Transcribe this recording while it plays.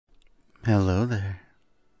Hello there.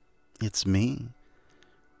 It's me,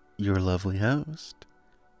 your lovely host,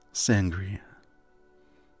 Sangria.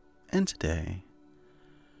 And today,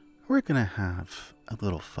 we're gonna have a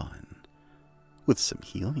little fun with some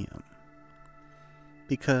helium.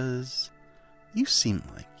 Because you seem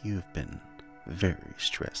like you've been very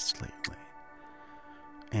stressed lately.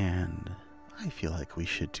 And I feel like we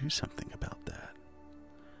should do something about that.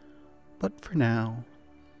 But for now,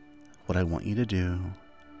 what I want you to do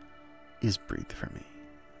is breathe for me.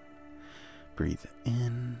 Breathe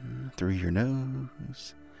in through your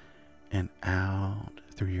nose and out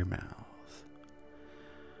through your mouth.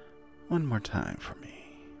 One more time for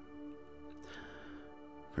me.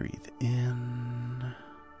 Breathe in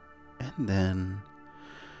and then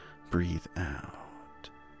breathe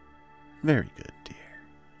out. Very good,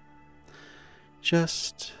 dear.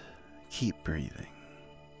 Just keep breathing.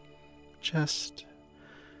 Just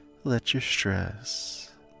let your stress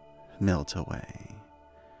melt away.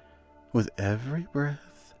 With every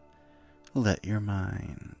breath, let your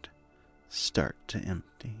mind start to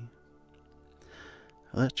empty.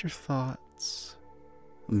 Let your thoughts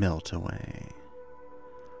melt away.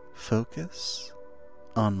 Focus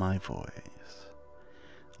on my voice.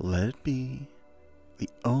 Let it be the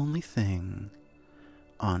only thing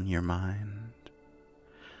on your mind.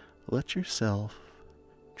 Let yourself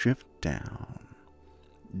drift down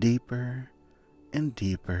deeper and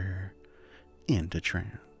deeper into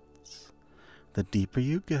trance. The deeper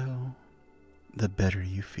you go, the better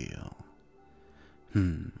you feel.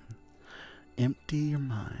 Empty your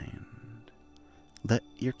mind. Let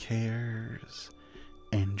your cares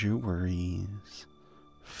and your worries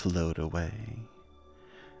float away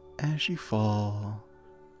as you fall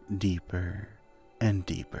deeper and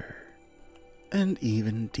deeper, and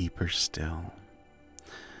even deeper still.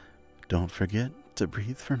 Don't forget to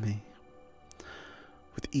breathe for me.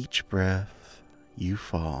 With each breath, you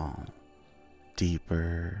fall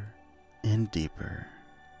deeper and deeper.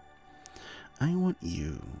 I want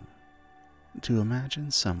you to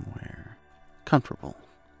imagine somewhere comfortable.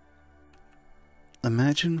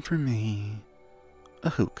 Imagine for me a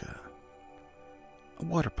hookah, a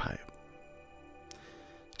water pipe.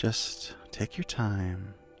 Just take your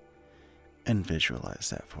time and visualize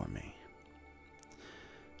that for me.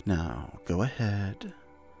 Now go ahead,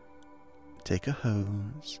 take a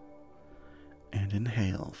hose, and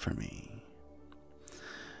inhale for me.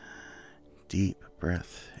 Deep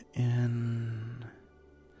breath in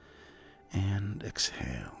and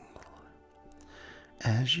exhale.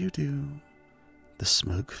 As you do, the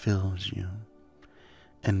smoke fills you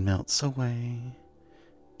and melts away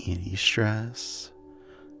any stress,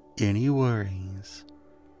 any worries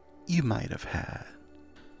you might have had.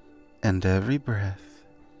 And every breath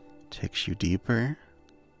takes you deeper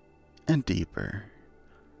and deeper.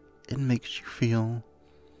 It makes you feel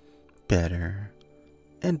better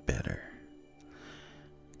and better.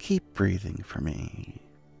 Keep breathing for me.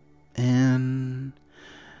 In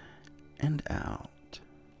and out.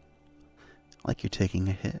 Like you're taking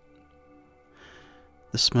a hit.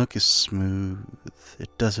 The smoke is smooth.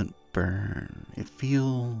 It doesn't burn. It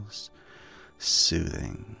feels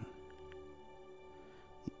soothing.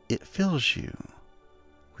 It fills you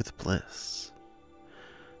with bliss.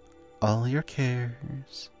 All your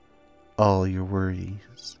cares, all your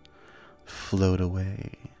worries float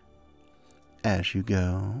away as you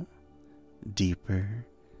go deeper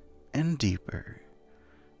and deeper,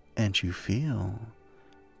 and you feel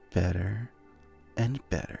better and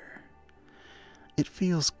better. It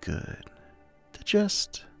feels good to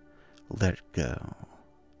just let it go,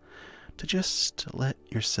 to just let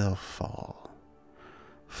yourself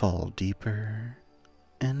fall deeper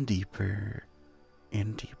and deeper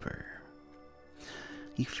and deeper.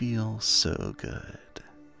 You feel so good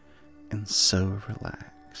and so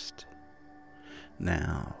relaxed.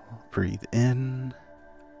 Now breathe in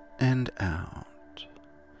and out.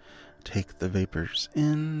 Take the vapors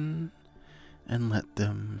in and let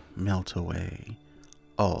them melt away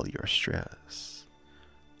all your stress,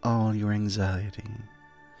 all your anxiety.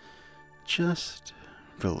 Just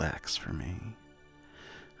relax for me.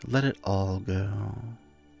 Let it all go.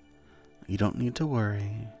 You don't need to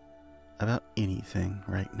worry about anything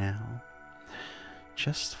right now.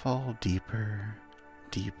 Just fall deeper,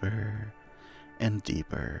 deeper, and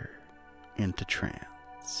deeper into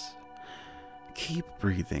trance. Keep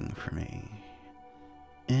breathing for me.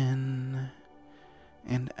 In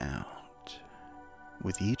and out.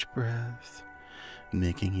 With each breath,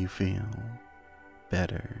 making you feel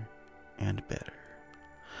better and better.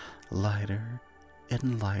 Lighter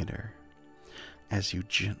and lighter as you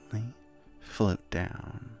gently float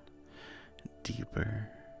down deeper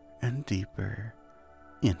and deeper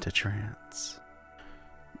into trance.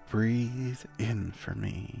 Breathe in for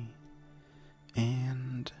me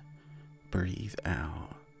and breathe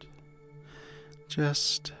out.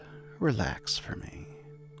 Just relax for me.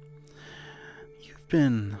 You've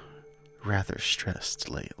been rather stressed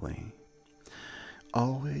lately,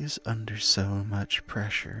 always under so much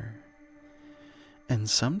pressure, and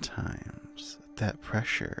sometimes that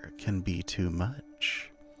pressure can be too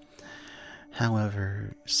much.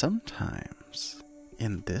 However, sometimes,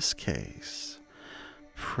 in this case,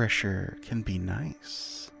 pressure can be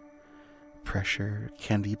nice. Pressure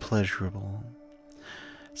can be pleasurable,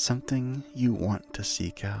 something you want to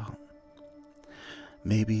seek out.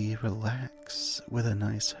 Maybe relax with a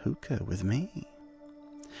nice hookah with me.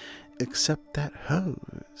 Except that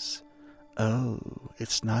hose. Oh,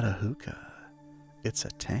 it's not a hookah. It's a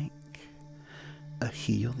tank. A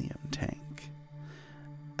helium tank.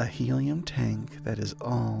 A helium tank that is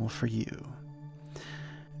all for you.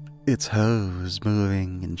 Its hose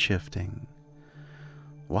moving and shifting.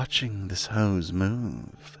 Watching this hose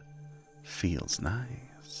move feels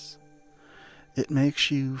nice. It makes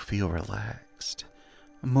you feel relaxed,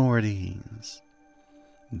 more at ease.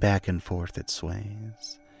 Back and forth it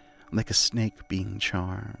sways, like a snake being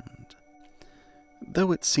charmed.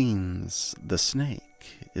 Though it seems the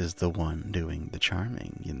snake is the one doing the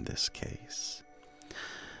charming in this case.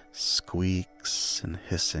 Squeaks and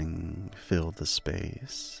hissing fill the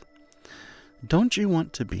space. Don't you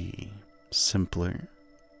want to be simpler?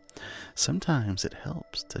 Sometimes it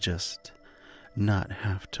helps to just not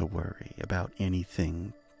have to worry about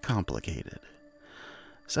anything complicated.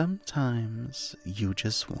 Sometimes you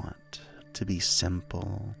just want to be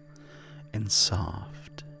simple and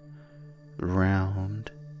soft,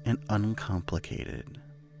 round and uncomplicated.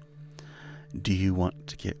 Do you want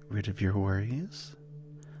to get rid of your worries?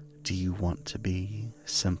 Do you want to be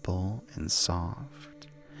simple and soft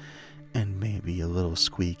and maybe a little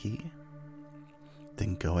squeaky?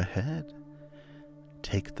 Then go ahead.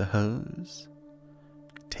 Take the hose,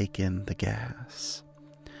 take in the gas,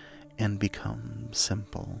 and become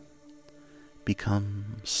simple.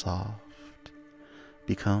 Become soft.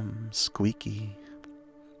 Become squeaky.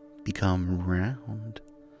 Become round.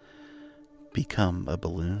 Become a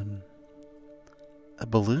balloon. A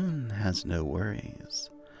balloon has no worries.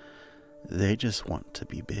 They just want to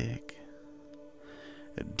be big.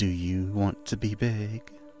 Do you want to be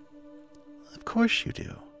big? Of course you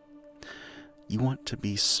do. You want to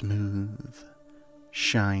be smooth,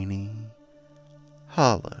 shiny,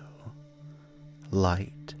 hollow,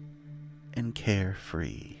 light, and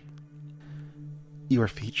carefree. Your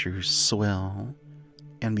features swell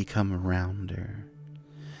and become rounder.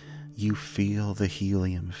 You feel the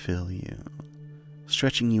helium fill you,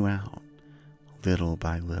 stretching you out little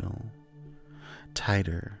by little,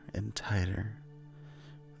 tighter and tighter,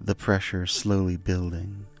 the pressure slowly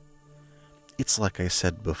building. It's like I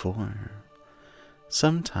said before,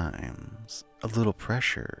 sometimes a little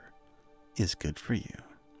pressure is good for you.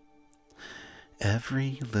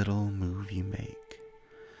 Every little move you make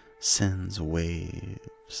sends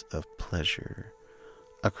waves of pleasure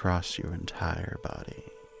across your entire body.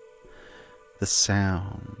 The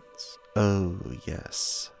sounds, oh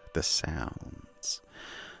yes, the sounds,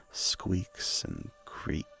 squeaks and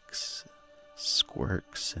creaks,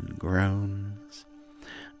 squirks and groans.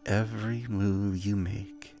 Every move you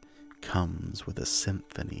make comes with a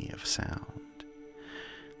symphony of sound.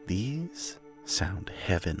 These sound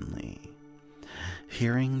heavenly.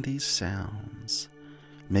 Hearing these sounds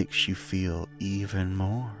makes you feel even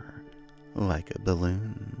more like a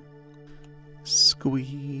balloon.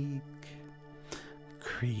 Squeak,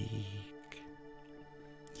 creak.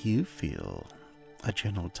 You feel a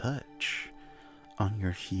gentle touch on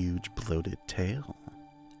your huge bloated tail.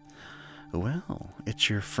 Well, it's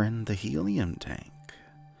your friend the helium tank.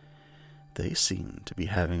 They seem to be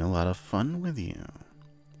having a lot of fun with you.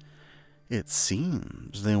 It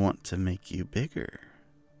seems they want to make you bigger.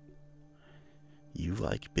 You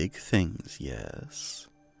like big things, yes.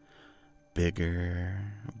 Bigger,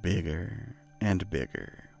 bigger, and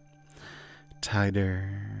bigger.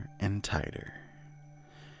 Tighter and tighter.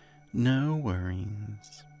 No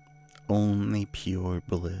worries. Only pure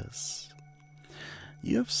bliss.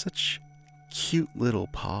 You have such cute little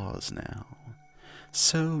paws now.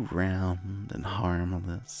 So round and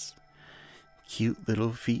harmless. Cute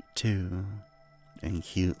little feet too. And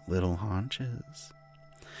cute little haunches.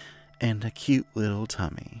 And a cute little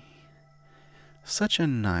tummy. Such a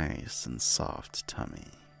nice and soft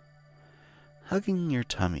tummy. Hugging your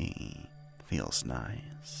tummy feels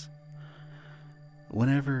nice.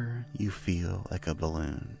 Whenever you feel like a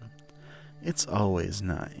balloon, It's always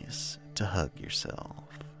nice to hug yourself,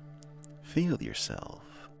 feel yourself,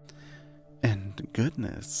 and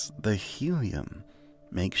goodness, the helium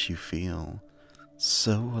makes you feel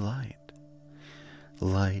so light,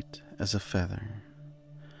 light as a feather.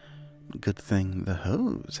 Good thing the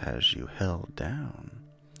hose has you held down.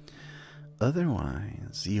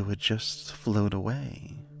 Otherwise, you would just float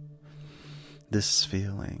away. This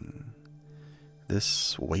feeling,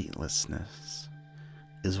 this weightlessness,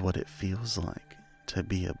 is what it feels like to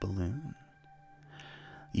be a balloon.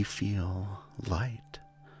 You feel light,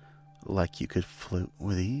 like you could float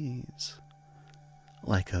with ease,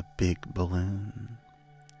 like a big balloon.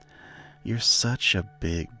 You're such a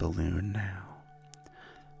big balloon now,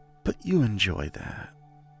 but you enjoy that.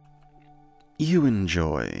 You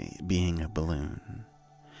enjoy being a balloon.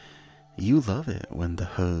 You love it when the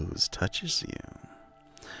hose touches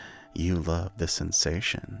you. You love the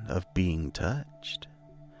sensation of being touched.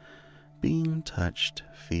 Being touched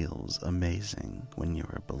feels amazing when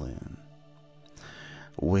you're a balloon.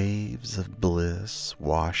 Waves of bliss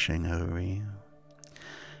washing over you.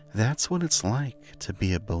 That's what it's like to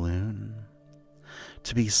be a balloon.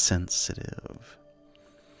 To be sensitive.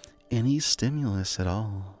 Any stimulus at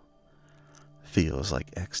all feels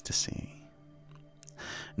like ecstasy.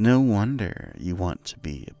 No wonder you want to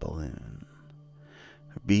be a balloon.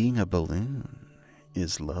 Being a balloon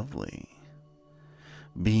is lovely.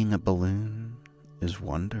 Being a balloon is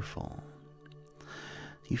wonderful.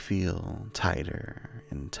 You feel tighter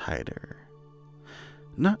and tighter.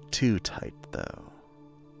 Not too tight, though.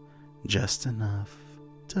 Just enough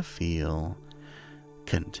to feel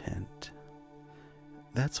content.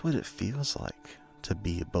 That's what it feels like to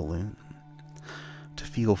be a balloon. To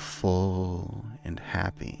feel full and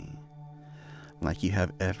happy, like you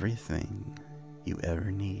have everything you ever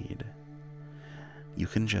need. You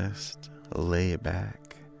can just lay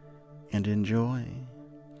back and enjoy.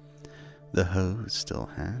 The hose still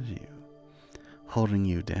has you, holding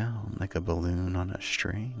you down like a balloon on a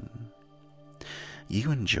string.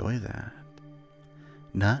 You enjoy that,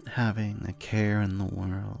 not having a care in the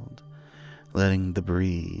world, letting the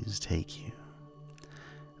breeze take you.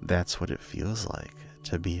 That's what it feels like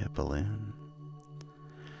to be a balloon.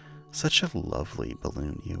 Such a lovely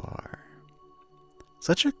balloon you are.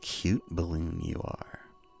 Such a cute balloon you are.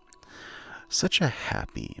 Such a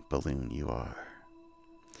happy balloon you are.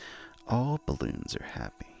 All balloons are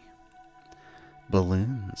happy.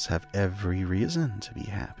 Balloons have every reason to be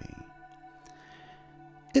happy.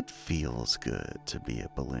 It feels good to be a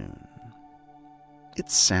balloon. It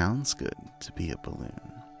sounds good to be a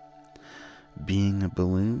balloon. Being a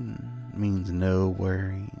balloon means no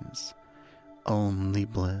worries, only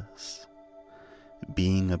bliss.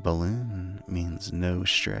 Being a balloon means no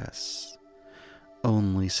stress,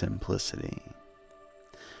 only simplicity.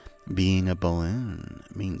 Being a balloon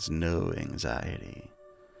means no anxiety,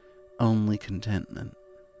 only contentment.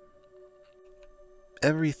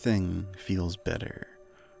 Everything feels better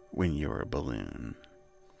when you're a balloon.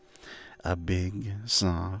 A big,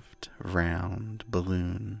 soft, round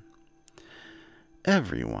balloon.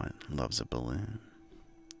 Everyone loves a balloon.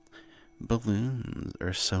 Balloons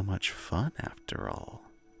are so much fun after all.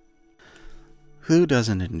 Who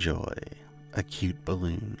doesn't enjoy a cute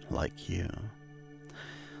balloon like you?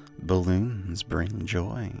 Balloons bring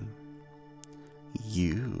joy.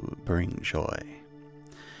 You bring joy.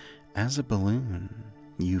 As a balloon,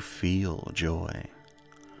 you feel joy.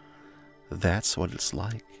 That's what it's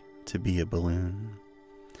like to be a balloon.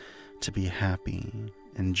 To be happy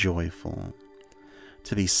and joyful.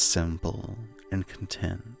 To be simple and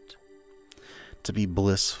content. To be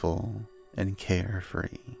blissful and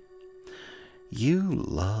carefree. You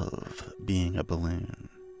love being a balloon.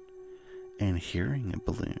 And hearing a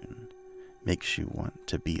balloon makes you want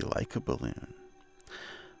to be like a balloon.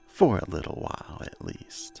 For a little while at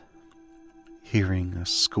least. Hearing a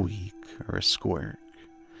squeak or a squirt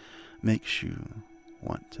makes you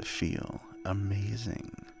want to feel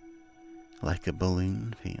amazing, like a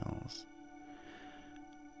balloon feels.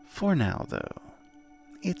 For now, though,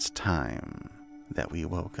 it's time that we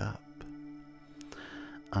woke up.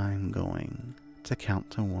 I'm going to count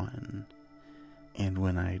to 1, and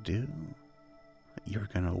when I do, you're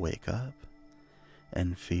gonna wake up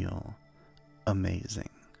and feel amazing,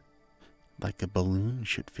 like a balloon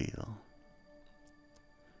should feel.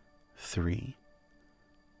 3,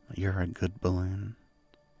 you're a good balloon.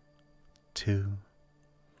 2,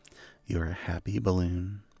 you're a happy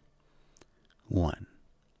balloon. 1,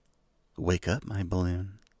 wake up, my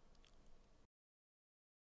balloon.